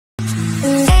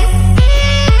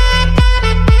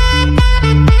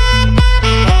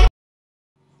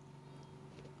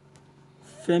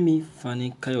Femi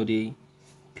Fani-Kayode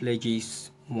pledges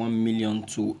 1 million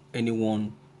to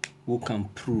anyone who can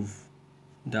prove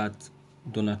that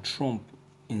Donald Trump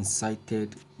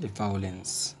incited the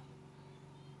violence.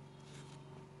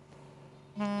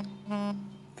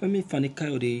 Femi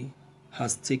Fani-Kayode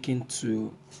has taken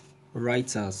to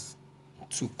writers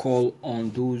to call on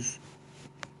those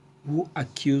who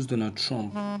accuse Donald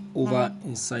Trump over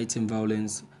inciting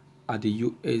violence at the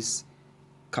U.S.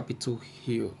 Capitol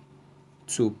Hill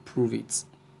to prove it.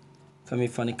 Femi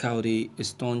Fani-Kayode, a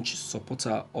staunch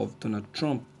supporter of Donald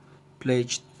Trump,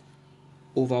 pledged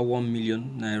over 1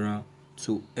 million naira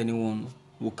to anyone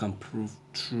who can prove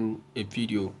through a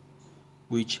video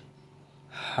which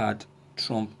had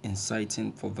Trump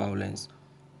inciting for violence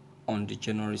on the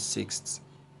January 6th.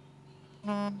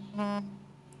 On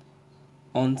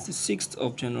the 6th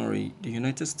of January, the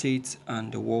United States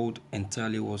and the world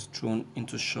entirely was thrown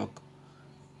into shock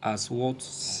as what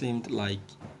seemed like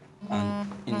an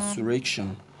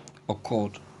insurrection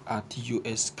occurred at the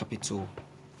U.S. Capitol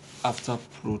after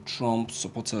pro-Trump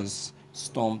supporters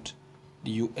stormed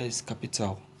the U.S.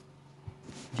 Capitol,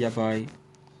 thereby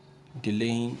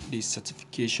delaying the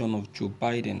certification of Joe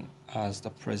Biden as the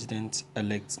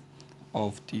president-elect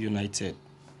of the United.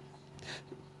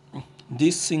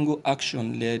 This single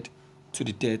action led to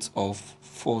the death of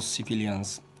 4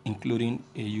 civilians, including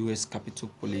a U.S.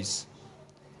 Capitol Police.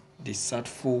 The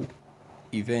sadful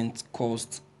event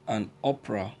caused an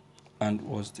uproar and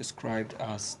was described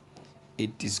as a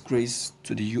disgrace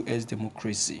to the U.S.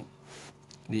 democracy.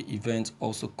 The event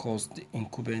also caused the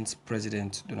incumbent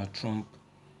president, Donald Trump,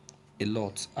 a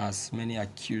lot, as many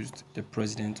accused the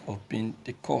president of being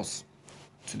the cause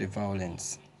to the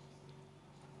violence.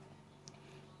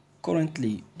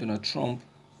 Currently, Donald Trump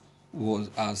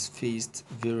has faced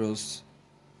various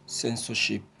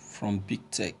censorship from big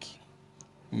tech,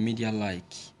 media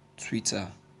like Twitter,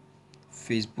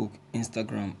 Facebook,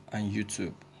 Instagram, and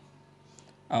YouTube.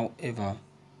 However,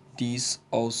 this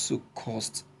also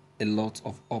caused a lot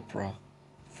of uproar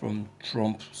from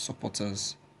Trump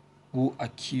supporters who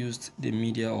accused the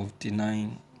media of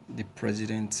denying the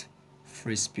president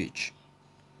free speech.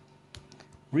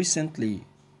 Recently,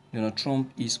 Donald Trump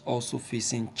is also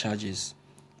facing charges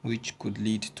which could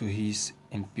lead to his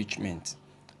impeachment,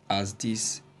 as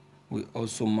this will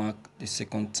also mark the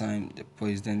second time the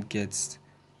president gets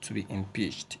to be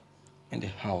impeached in the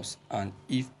House and,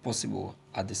 if possible,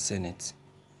 at the Senate.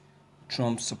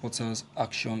 Trump supporters'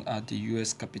 action at the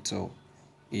U.S. Capitol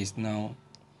is now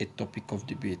a topic of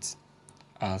debate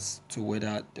as to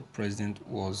whether the president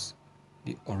was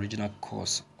the original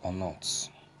cause or not.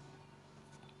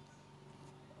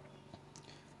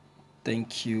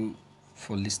 Thank you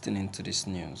for listening to this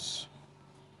news.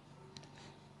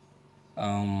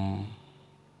 Femi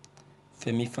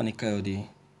Fani-Kayode,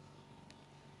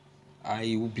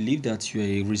 I believe that you are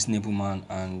a reasonable man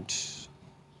and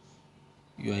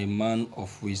you are a man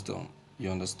of wisdom,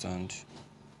 you understand.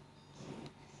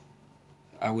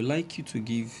 I would like you to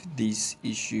give this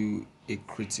issue a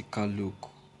critical look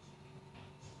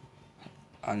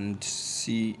and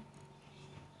see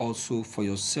also for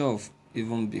yourself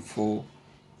even before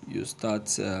you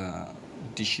start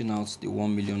dishing out the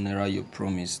 1 million naira you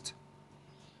promised.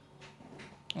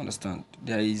 Understand?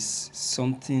 There is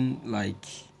something like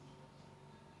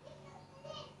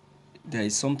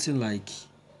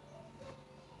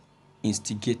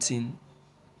instigating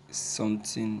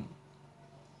something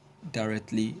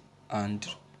directly and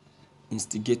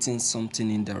instigating something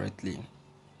indirectly.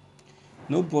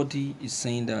 Nobody is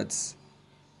saying that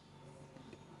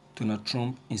Donald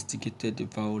Trump instigated the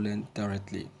violence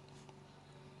directly.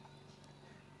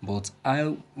 But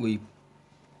I will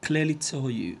clearly tell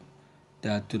you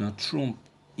that Donald Trump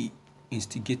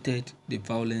instigated the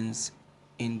violence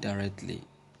indirectly.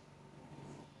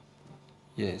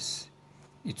 Yes,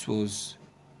 it was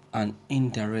an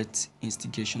indirect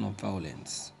instigation of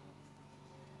violence.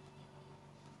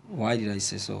 Why did I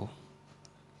say so?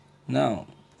 Now,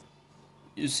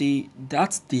 you see,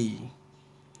 that day,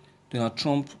 Donald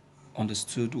Trump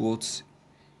understood what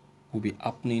will be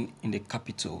happening in the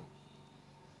Capitol.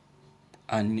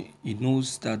 And he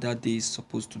knows that that day is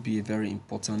supposed to be a very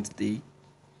important day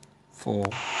for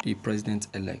the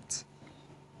president-elect.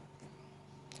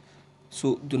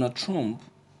 So Donald Trump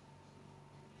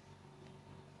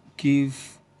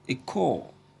gave a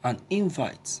call, an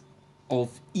invite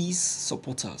of his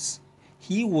supporters.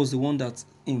 He was the one that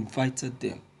invited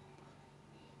them.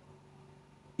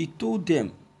 He told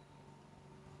them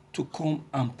to come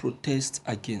and protest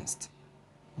against,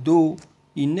 though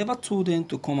he never told them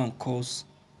to come and cause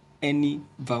any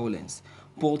violence,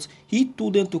 but he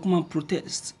told them to come and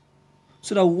protest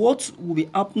so that what will be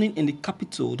happening in the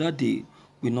Capitol that day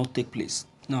will not take place.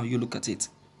 Now you look at it.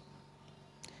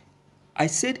 I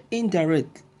said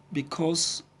indirect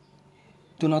because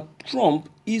Donald Trump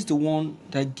is the one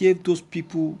that gave those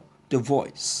people the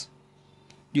voice,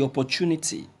 the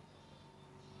opportunity,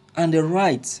 and the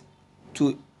right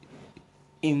to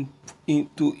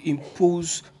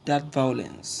impose that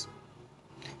violence.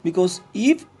 Because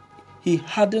if he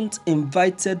hadn't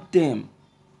invited them,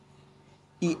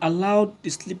 he allowed the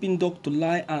sleeping dog to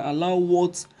lie and allow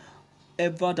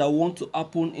whatever that want to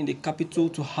happen in the Capitol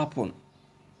to happen,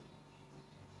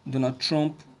 Donald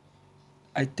Trump,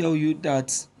 I tell you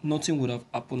that nothing would have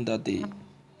happened that day.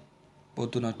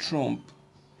 But Donald Trump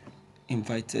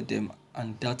invited them,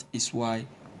 and that is why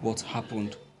what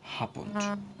happened.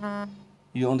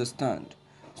 You understand?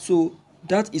 So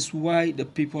that is why the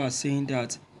people are saying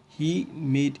that he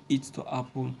made it to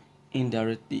happen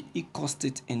indirectly. He caused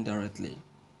it indirectly.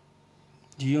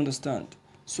 Do you understand?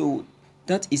 So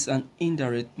that is an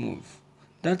indirect move.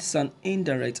 That is an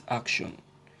indirect action.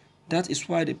 That is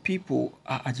why the people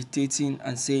are agitating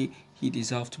and say he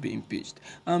deserves to be impeached.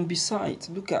 And besides,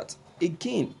 look at,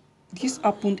 again, this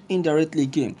happened indirectly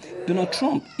again. Donald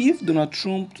Trump, if Donald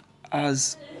Trump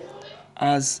has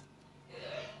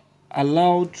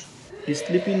allowed the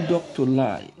sleeping dog to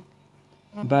lie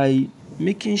by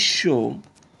making sure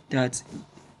that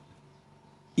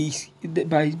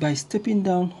by stepping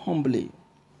down humbly,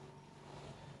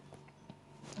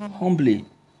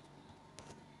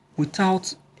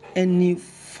 without any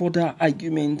further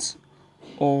arguments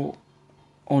or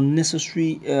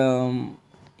unnecessary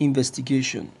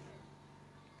investigation,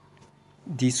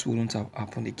 this wouldn't have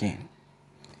happened again.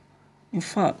 In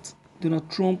fact, Donald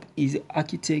Trump is the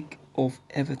architect of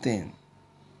everything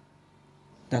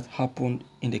that happened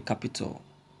in the Capitol.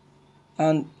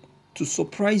 And to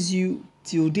surprise you,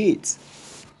 till date,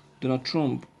 Donald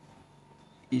Trump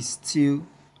is still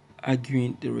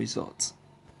arguing the results.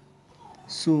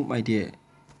 So, my dear,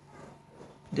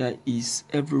 there is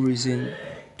every reason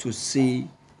to say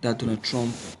that Donald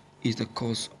Trump is the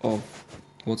cause of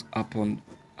what happened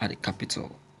at the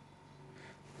Capitol.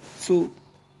 So,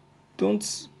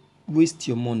 don't waste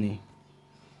your money.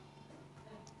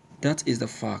 That is the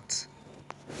fact.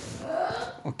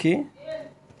 Okay?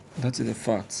 That is the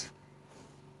fact.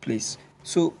 Please.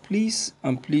 So, please,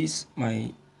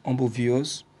 my humble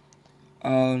viewers,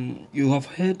 you have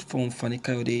heard from Fani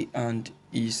Kayode and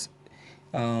his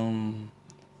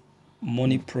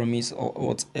money promise or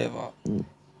whatever.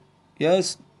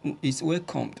 Yes, it's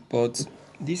welcomed, but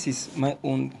this is my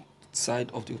own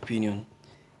side of the opinion.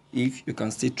 If you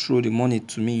can still throw the money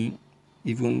to me,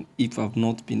 even if I've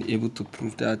not been able to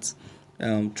prove that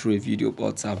through a video,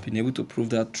 but I've been able to prove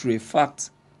that through a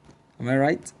fact. Am I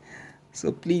right?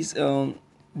 So please,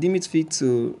 deem it fit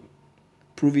to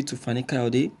prove it to Fani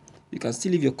Kayode. You can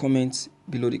still leave your comments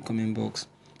below the comment box.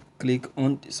 Click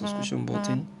on the subscription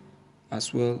button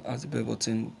as well as the bell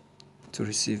button to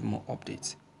receive more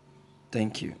updates.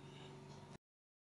 Thank you.